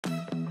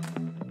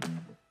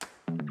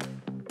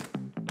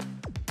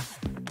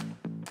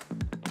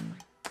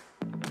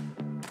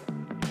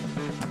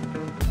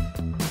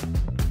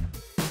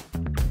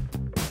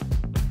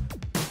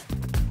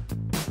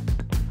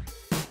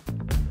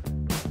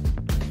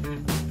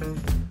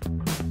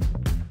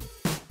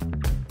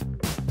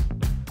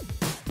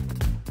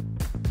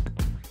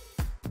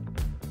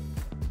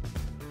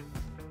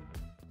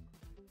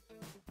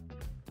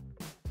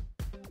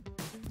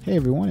Hey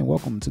everyone, and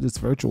welcome to this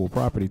virtual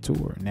property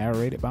tour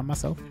narrated by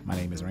myself. My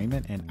name is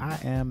Raymond, and I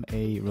am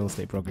a real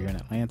estate broker here in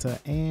Atlanta,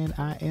 and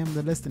I am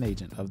the listing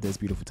agent of this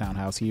beautiful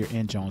townhouse here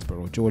in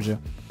Jonesboro, Georgia.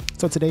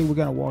 So today we're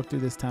going to walk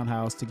through this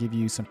townhouse to give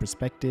you some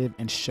perspective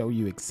and show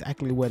you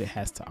exactly what it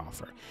has to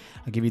offer.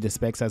 I'll give you the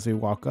specs as we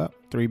walk up.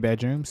 3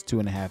 bedrooms,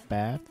 2.5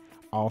 bath.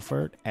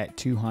 Offered at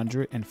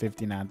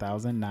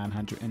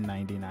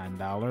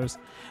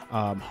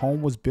 $259,999.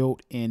 Home was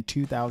built in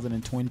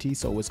 2020,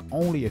 so it's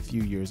only a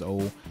few years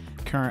old.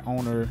 Current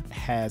owner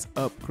has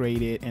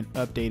upgraded and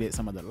updated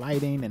some of the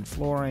lighting and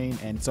flooring,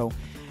 and so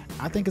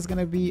I think it's going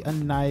to be a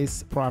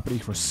nice property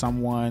for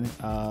someone.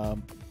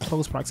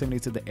 Close proximity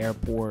to the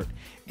airport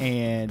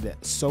and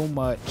so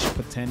much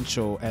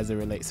potential as it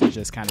relates to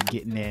just kind of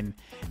getting in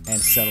and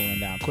settling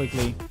down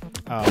quickly.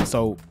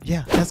 So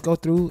yeah, let's go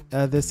through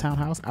this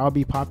townhouse. I'll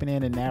be popping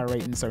in and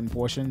narrating certain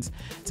portions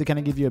to kind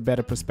of give you a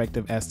better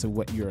perspective as to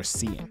what you're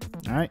seeing.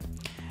 All right,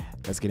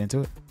 let's get into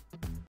it.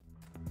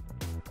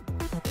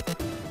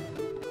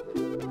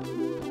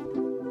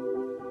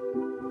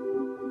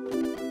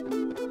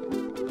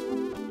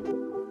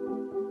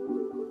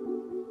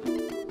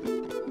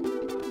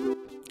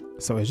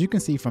 So as you can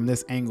see from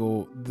this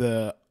angle,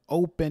 the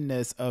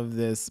openness of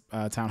this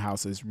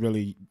townhouse is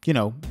really,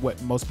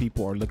 what most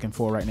people are looking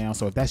for right now.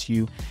 So if that's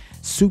you,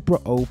 super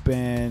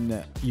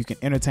open, you can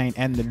entertain,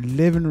 and the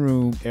living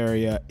room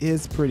area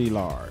is pretty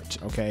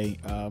large. Okay.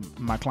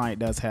 My client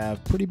does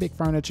have pretty big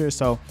furniture,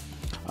 so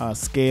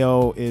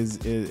scale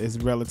is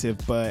relative,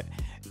 but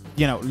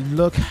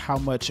look how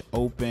much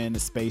open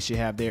space you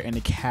have there, and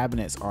the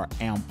cabinets are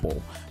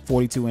ample,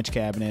 42-inch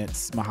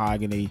cabinets,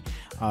 mahogany.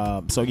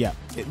 So yeah,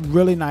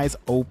 really nice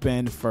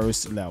open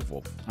first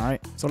level. All right,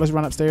 so let's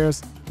run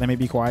upstairs. Let me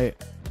be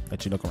quiet,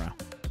 let you look around.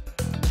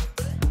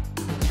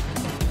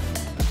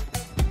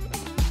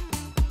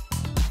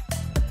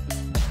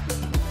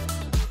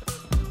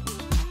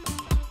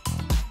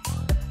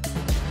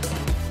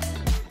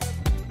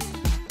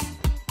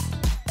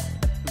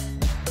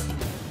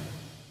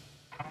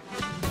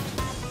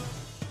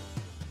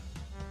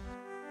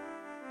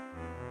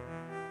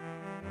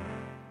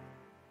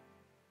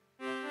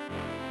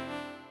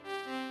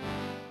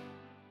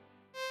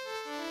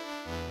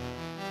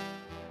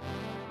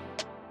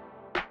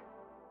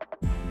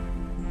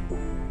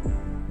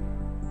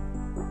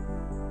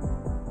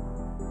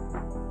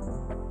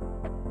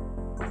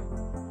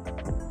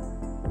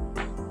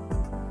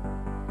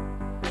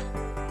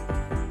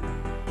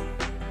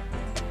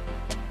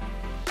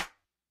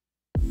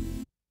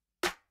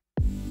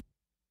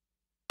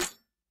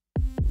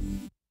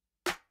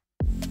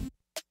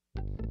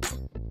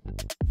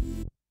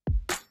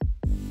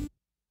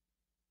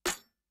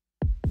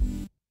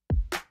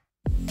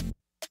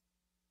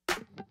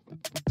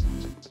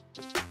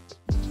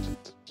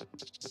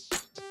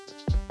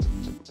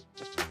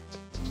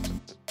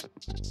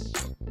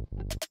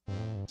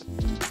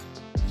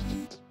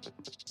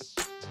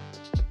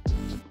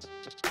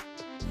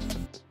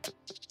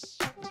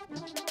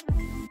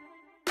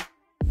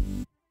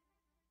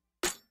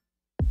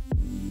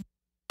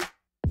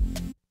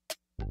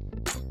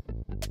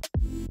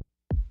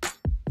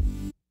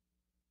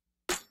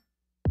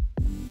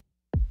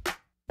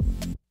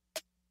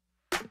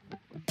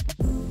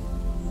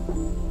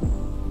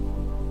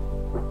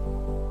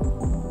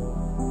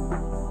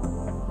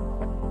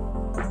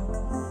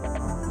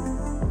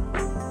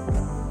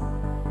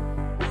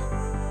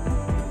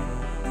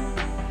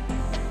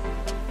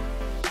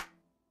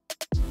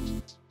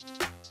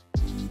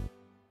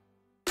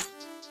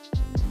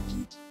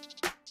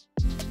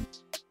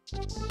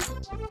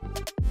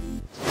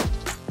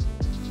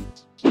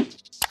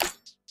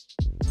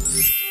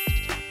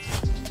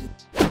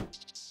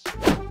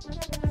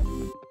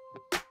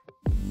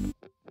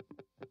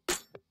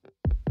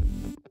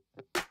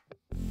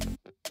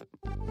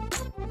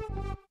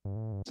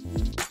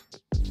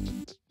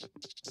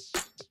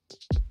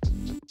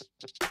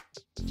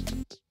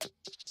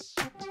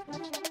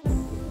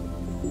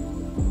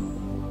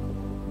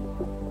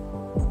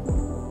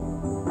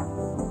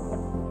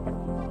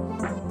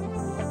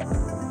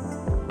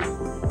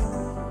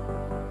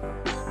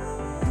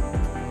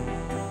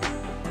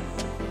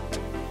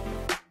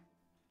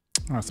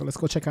 All right, so let's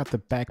go check out the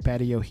back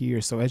patio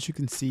here. So as you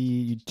can see,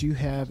 you do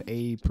have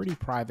a pretty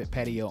private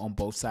patio on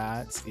both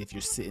sides if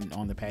you're sitting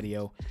on the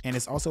patio. And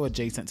it's also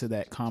adjacent to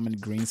that common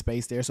green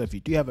space there. So if you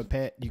do have a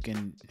pet, you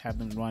can have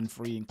them run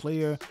free and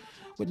clear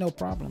with no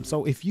problem.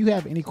 So if you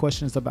have any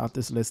questions about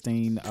this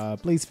listing,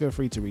 please feel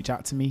free to reach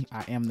out to me.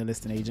 I am the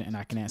listing agent and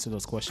I can answer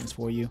those questions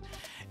for you.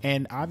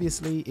 And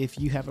obviously, if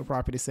you have a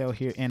property to sell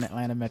here in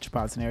Atlanta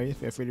metropolitan area,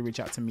 feel free to reach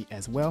out to me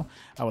as well.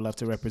 I would love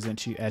to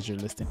represent you as your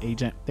listing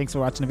agent. Thanks for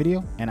watching the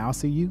video, and I'll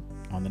see you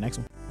on the next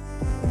one.